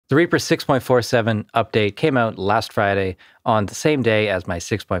The Reaper 6.47 update came out last Friday on the same day as my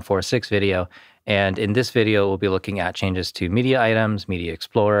 6.46 video, and in this video we'll be looking at changes to media items, Media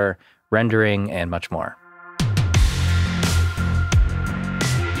Explorer, rendering, and much more.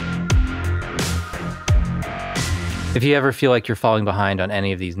 If you ever feel like you're falling behind on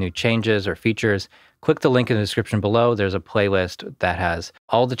any of these new changes or features, click the link in the description below. There's a playlist that has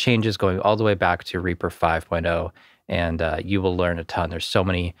all the changes going all the way back to Reaper 5.0, and you will learn a ton. There's so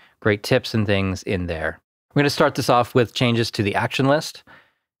many great tips and things in there. We're going to start this off with changes to the action list,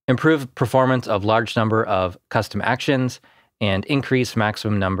 improve performance of large number of custom actions, and increase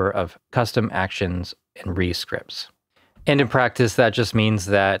maximum number of custom actions and re-scripts. And in practice, that just means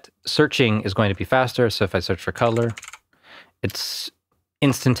that searching is going to be faster. So if I search for color, it's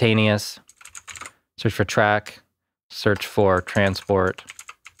instantaneous. Search for track, search for transport,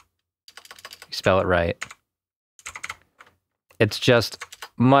 you spell it right. It's just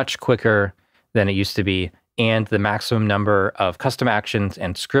much quicker than it used to be, and the maximum number of custom actions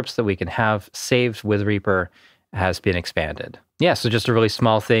and scripts that we can have saved with Reaper has been expanded. Yeah, so just a really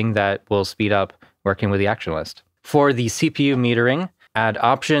small thing that will speed up working with the action list. For the CPU metering, add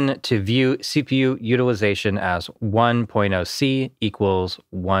option to view CPU utilization as 1.0C equals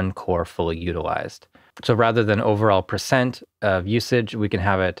 1 core fully utilized. So rather than overall percent of usage, we can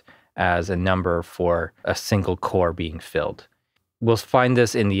have it as a number for a single core being filled. We'll find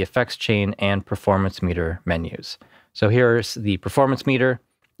this in the effects chain and performance meter menus. So here's the performance meter.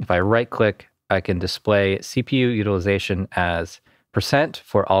 If I right click, I can display CPU utilization as percent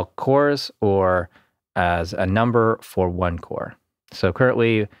for all cores or as a number for one core. So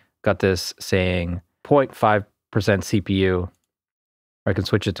currently got this saying 0.5% CPU. I can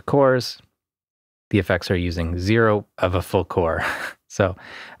switch it to cores. The effects are using 0 of a full core. So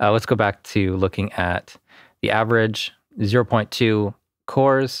let's go back to looking at the average, 0.2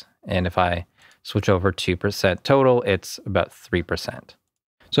 cores. And if I switch over to percent total, it's about 3%.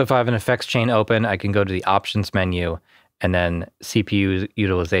 So if I have an effects chain open, I can go to the options menu and then CPU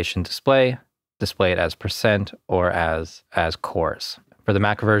utilization display it as percent or as cores. For the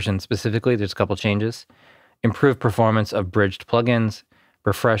Mac version specifically, there's a couple changes. Improve performance of bridged plugins.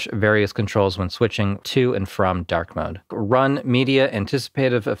 Refresh various controls when switching to and from dark mode. Run media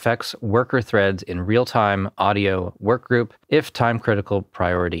anticipative effects worker threads in real-time audio workgroup if time-critical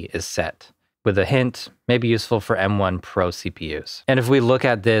priority is set. With a hint, may be useful for M1 Pro CPUs. And if we look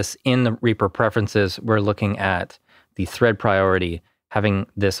at this in the Reaper preferences, we're looking at the thread priority. Having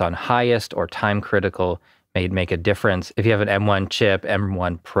this on highest or time-critical may make a difference. If you have an M1 chip,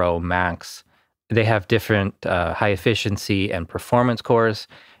 M1 Pro Max, they have different high efficiency and performance cores,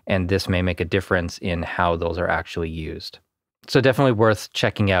 and this may make a difference in how those are actually used. So definitely worth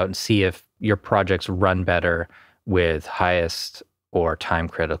checking out and see if your projects run better with highest or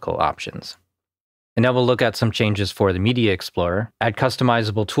time-critical options. And now we'll look at some changes for the Media Explorer. Add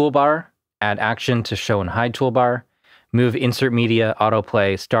customizable toolbar, add action to show and hide toolbar, move insert media,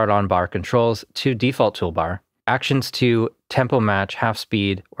 autoplay, start on bar controls to default toolbar. Actions to tempo match, half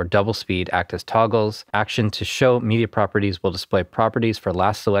speed, or double speed act as toggles. Action to show media properties will display properties for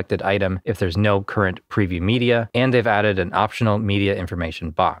last selected item if there's no current preview media. And they've added an optional media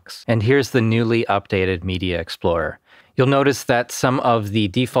information box. And here's the newly updated Media Explorer. You'll notice that some of the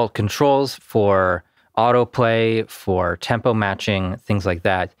default controls for autoplay, for tempo matching, things like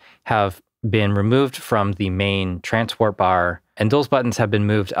that, have been removed from the main transport bar, and those buttons have been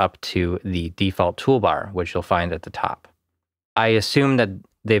moved up to the default toolbar, which you'll find at the top. I assume that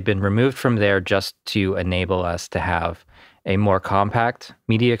they've been removed from there just to enable us to have a more compact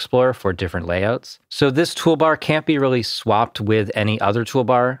Media Explorer for different layouts. So this toolbar can't be really swapped with any other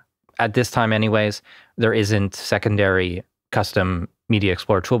toolbar. At this time anyways, there isn't secondary custom Media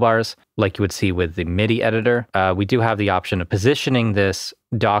Explorer toolbars like you would see with the MIDI editor. We do have the option of positioning this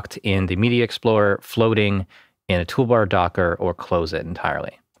docked in the Media Explorer, floating in a toolbar docker, or close it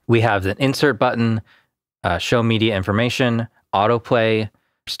entirely. We have the insert button, show media information, autoplay,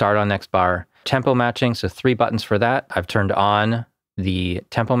 start on next bar, tempo matching, so 3 buttons for that. I've turned on the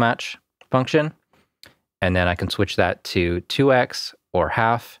tempo match function, and then I can switch that to 2x or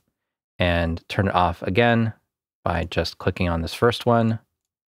half and turn it off again by just clicking on this first one,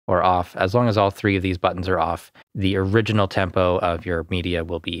 or off. As long as all 3 of these buttons are off, the original tempo of your media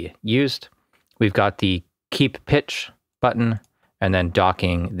will be used. We've got the keep pitch button, and then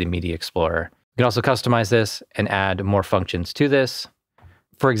docking the Media Explorer. You can also customize this and add more functions to this.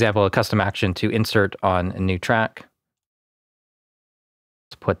 For example, a custom action to insert on a new track.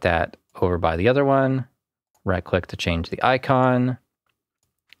 Let's put that over by the other one. Right click to change the icon.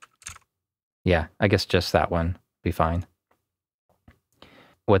 Yeah, I guess just that one be fine.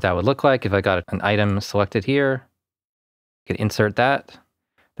 what that would look like if I got an item selected here. I could insert that.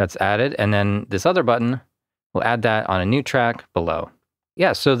 That's added. And then this other button, we'll add that on a new track below.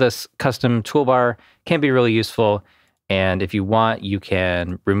 Yeah, so this custom toolbar can be really useful. And if you want, you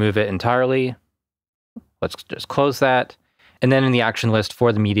can remove it entirely. Let's just close that. And then in the action list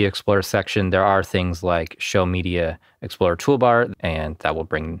for the Media Explorer section, there are things like Show Media Explorer Toolbar, and that will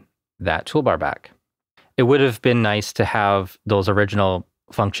bring that toolbar back. It would have been nice to have those original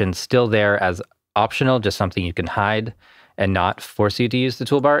functions still there as optional, just something you can hide and not force you to use the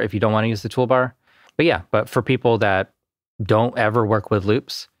toolbar if you don't want to use the toolbar. But yeah, but for people that don't ever work with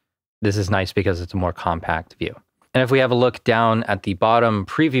loops, this is nice because it's a more compact view. And if we have a look down at the bottom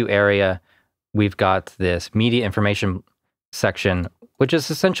preview area, we've got this media information section, which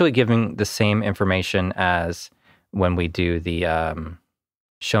is essentially giving the same information as when we do the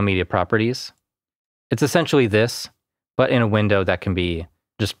show media properties. It's essentially this, but in a window that can be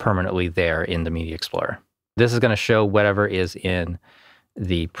just permanently there in the Media Explorer. This is going to show whatever is in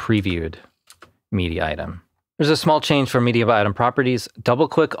the previewed media item. There's a small change for media item properties. Double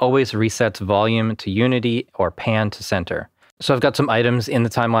click always resets volume to unity or pan to center. So I've got some items in the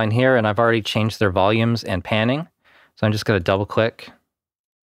timeline here, and I've already changed their volumes and panning. So I'm just going to double click.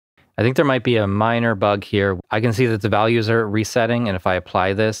 I think there might be a minor bug here. I can see that the values are resetting, and if I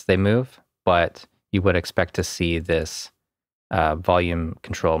apply this, they move, but you would expect to see this volume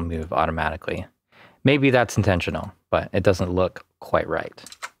control move automatically. Maybe that's intentional, but it doesn't look quite right.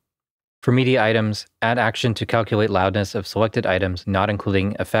 For media items, add action to calculate loudness of selected items, not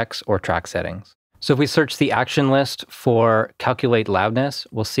including effects or track settings. So if we search the action list for calculate loudness,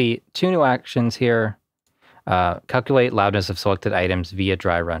 we'll see two new actions here. Calculate loudness of selected items via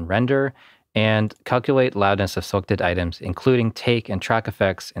dry run render, and calculate loudness of selected items, including take and track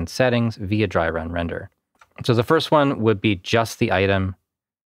effects and settings via dry run render. So the first one would be just the item.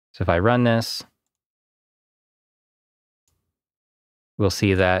 So if I run this, we'll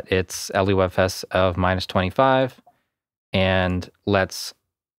see that it's LUFS of -25. And let's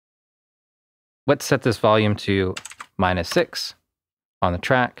set this volume to -6 on the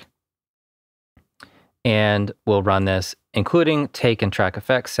track. And we'll run this, including take and track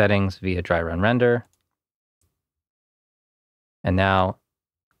effects settings via dry run render. And now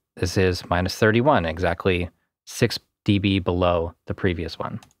this is -31, exactly 6 dB below the previous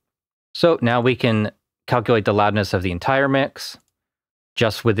one. So now we can calculate the loudness of the entire mix,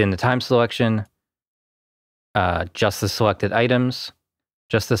 just within the time selection, just the selected items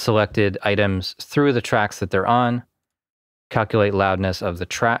through the tracks that they're on, calculate loudness of the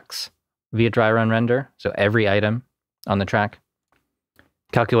tracks via dry run render, so every item on the track,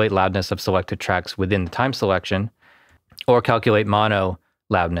 calculate loudness of selected tracks within the time selection, or calculate mono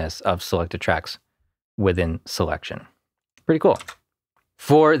loudness of selected tracks within selection. Pretty cool.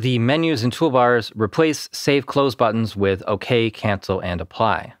 For the menus and toolbars, replace save close buttons with OK, cancel, and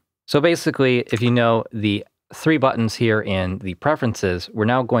apply. So basically, if you know the 3 buttons here in the preferences, we're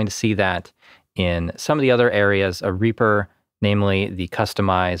now going to see that in some of the other areas of Reaper, namely the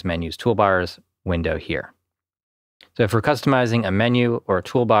Customize Menus Toolbars window here. So if we're customizing a menu or a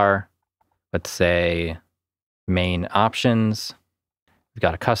toolbar, let's say main options, we've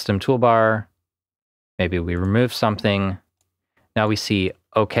got a custom toolbar, maybe we remove something. Now we see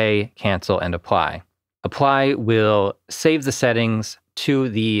OK, cancel, and apply. Apply will save the settings to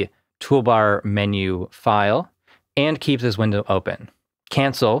the toolbar menu file and keep this window open.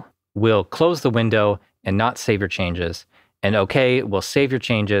 Cancel will close the window and not save your changes. And OK will save your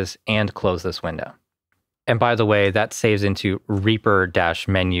changes and close this window. And by the way, that saves into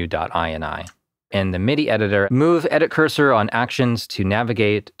reaper-menu.ini. In the MIDI editor, move edit cursor on actions to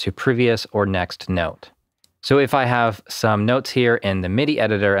navigate to previous or next note. So if I have some notes here in the MIDI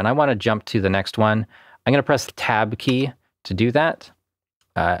editor and I want to jump to the next one, I'm going to press the Tab key to do that.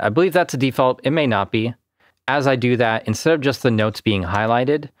 I believe that's a default. It may not be. As I do that, instead of just the notes being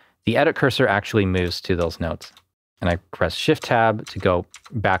highlighted, the edit cursor actually moves to those notes. And I press Shift-Tab to go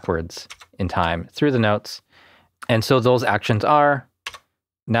backwards in time through the notes. And so those actions are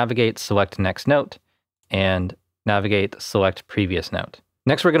navigate, select next note, and navigate, select previous note.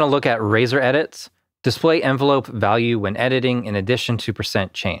 Next, we're going to look at razor edits. Display envelope value when editing in addition to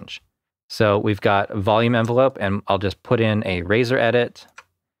 % change. So we've got volume envelope, and I'll just put in a razor edit.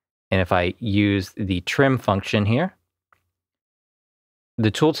 And if I use the trim function here,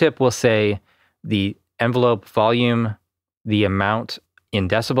 the tooltip will say the envelope volume, the amount in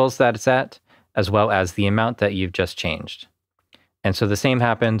decibels that it's at, as well as the amount that you've just changed. And so the same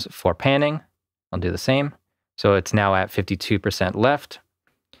happens for panning. I'll do the same. So it's now at 52% left.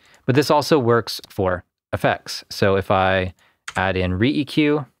 But this also works for effects. So if I add in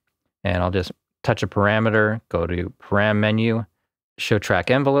REAQ, and I'll just touch a parameter, go to param menu, show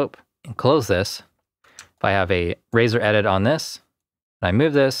track envelope, and close this. If I have a razor edit on this, and I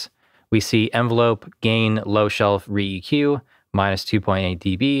move this, we see envelope gain low shelf REAQ minus 2.8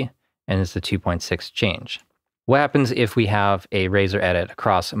 dB, and it's the 2.6 change. What happens if we have a razor edit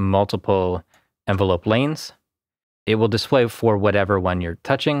across multiple envelope lanes? It will display for whatever one you're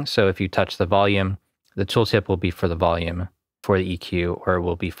touching. So if you touch the volume, the tooltip will be for the volume, for the EQ, or it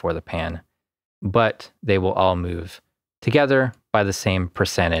will be for the pan. But they will all move together by the same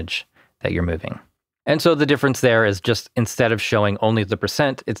percentage that you're moving. And so the difference there is just instead of showing only the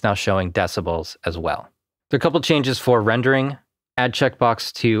percent, it's now showing decibels as well. There are a couple changes for rendering. Add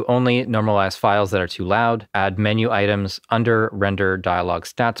checkbox to only normalize files that are too loud. Add menu items under render dialog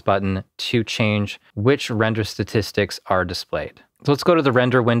stats button to change which render statistics are displayed. So let's go to the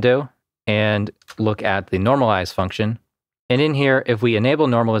render window and look at the normalize function. And in here, if we enable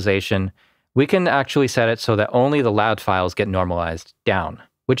normalization, we can actually set it so that only the loud files get normalized down,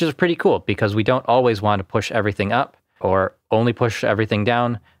 which is pretty cool because we don't always want to push everything up or only push everything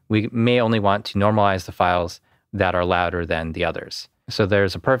down. We may only want to normalize the files that are louder than the others. So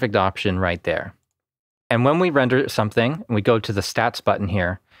there's a perfect option right there. And when we render something, and we go to the stats button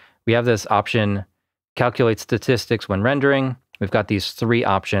here, we have this option, calculate statistics when rendering. We've got these three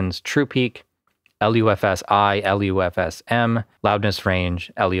options, true peak, LUFS-I, LUFS-M, loudness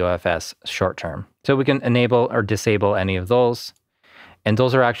range, LUFS short term. So we can enable or disable any of those. And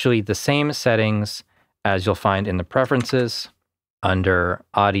those are actually the same settings as you'll find in the preferences under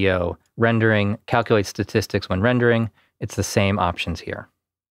audio rendering, calculate statistics when rendering. It's the same options here.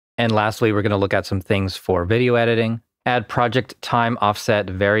 And lastly, we're going to look at some things for video editing. Add project time offset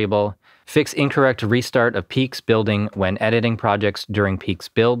variable. Fix incorrect restart of peaks building when editing projects during peaks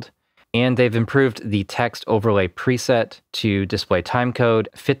build. And they've improved the text overlay preset to display timecode,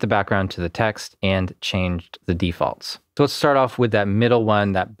 fit the background to the text, and changed the defaults. So let's start off with that middle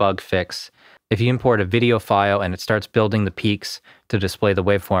one, that bug fix. If you import a video file and it starts building the peaks to display the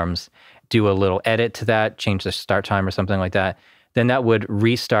waveforms, do a little edit to that, change the start time or something like that, then that would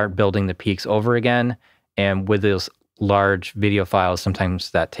restart building the peaks over again. And with those large video files,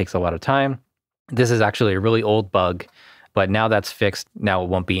 sometimes that takes a lot of time. This is actually a really old bug, but now that's fixed. Now it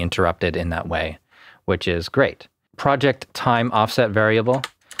won't be interrupted in that way, which is great. Project time offset variable.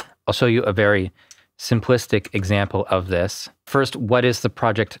 I'll show you a very simplistic example of this. First, what is the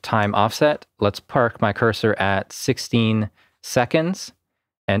project time offset? Let's park my cursor at 16 seconds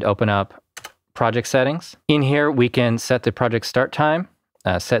and open up project settings. In here, we can set the project start time,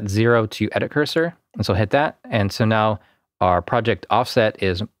 set 0 to edit cursor. And so hit that. And so now our project offset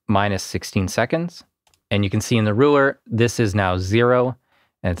is minus 16 seconds. And you can see in the ruler, this is now 0.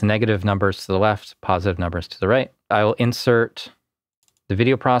 And it's negative numbers to the left, positive numbers to the right. I will insert the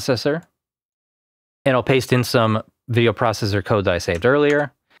video processor. And I'll paste in some video processor code that I saved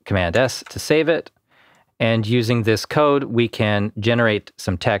earlier. Command S to save it. And using this code, we can generate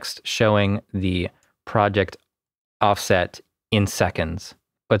some text showing the project offset in seconds.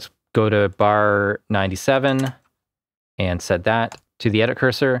 Let's go to bar 97 and set that to the edit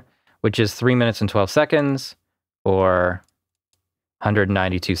cursor, which is 3 minutes and 12 seconds or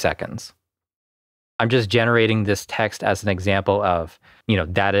 192 seconds. I'm just generating this text as an example of,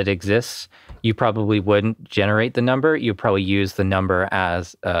 that it exists. You probably wouldn't generate the number. You probably use the number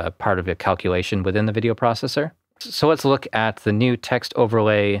as a part of a calculation within the video processor. So let's look at the new text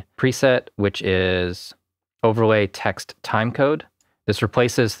overlay preset, which is overlay text timecode. This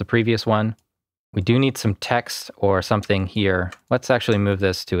replaces the previous one. We do need some text or something here. Let's actually move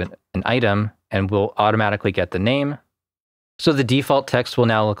this to an item and we'll automatically get the name. So the default text will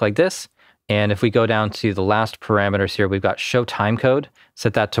now look like this. And if we go down to the last parameters here, we've got show timecode.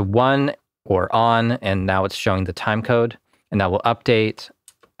 Set that to 1 or on, and now it's showing the timecode. And that will update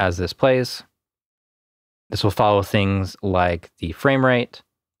as this plays. This will follow things like the frame rate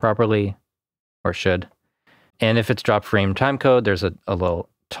properly, or should. And if it's drop frame timecode, there's a little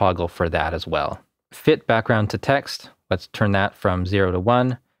toggle for that as well. Fit background to text. Let's turn that from 0 to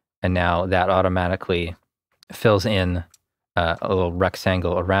 1. And now that automatically fills in a little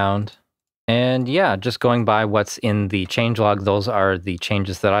rectangle around. And yeah, just going by what's in the changelog, those are the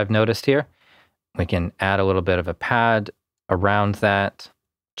changes that I've noticed here. We can add a little bit of a pad around that,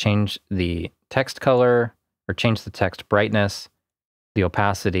 change the text color, or change the text brightness, the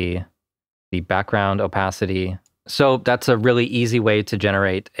opacity, the background opacity. So that's a really easy way to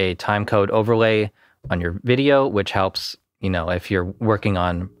generate a timecode overlay on your video, which helps, if you're working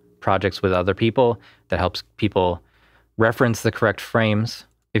on projects with other people, that helps people reference the correct frames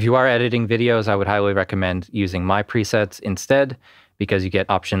If you are editing videos, I would highly recommend using my presets instead, because you get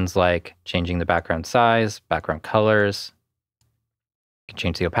options like changing the background size, background colors. You can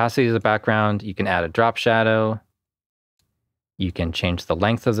change the opacity of the background. You can add a drop shadow. You can change the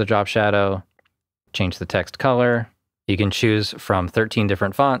length of the drop shadow, change the text color. You can choose from 13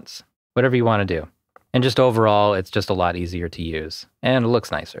 different fonts, whatever you want to do. And just overall, it's just a lot easier to use and it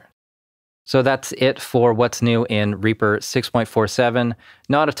looks nicer. So that's it for what's new in Reaper 6.47.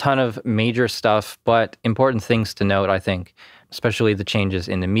 Not a ton of major stuff, but important things to note, I think, especially the changes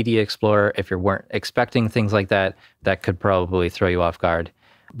in the Media Explorer. If you weren't expecting things like that, that could probably throw you off guard.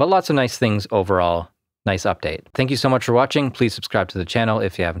 But lots of nice things overall. Nice update. Thank you so much for watching. Please subscribe to the channel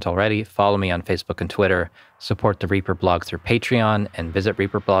if you haven't already. Follow me on Facebook and Twitter. Support the Reaper blog through Patreon and visit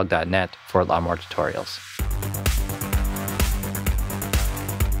reaperblog.net for a lot more tutorials.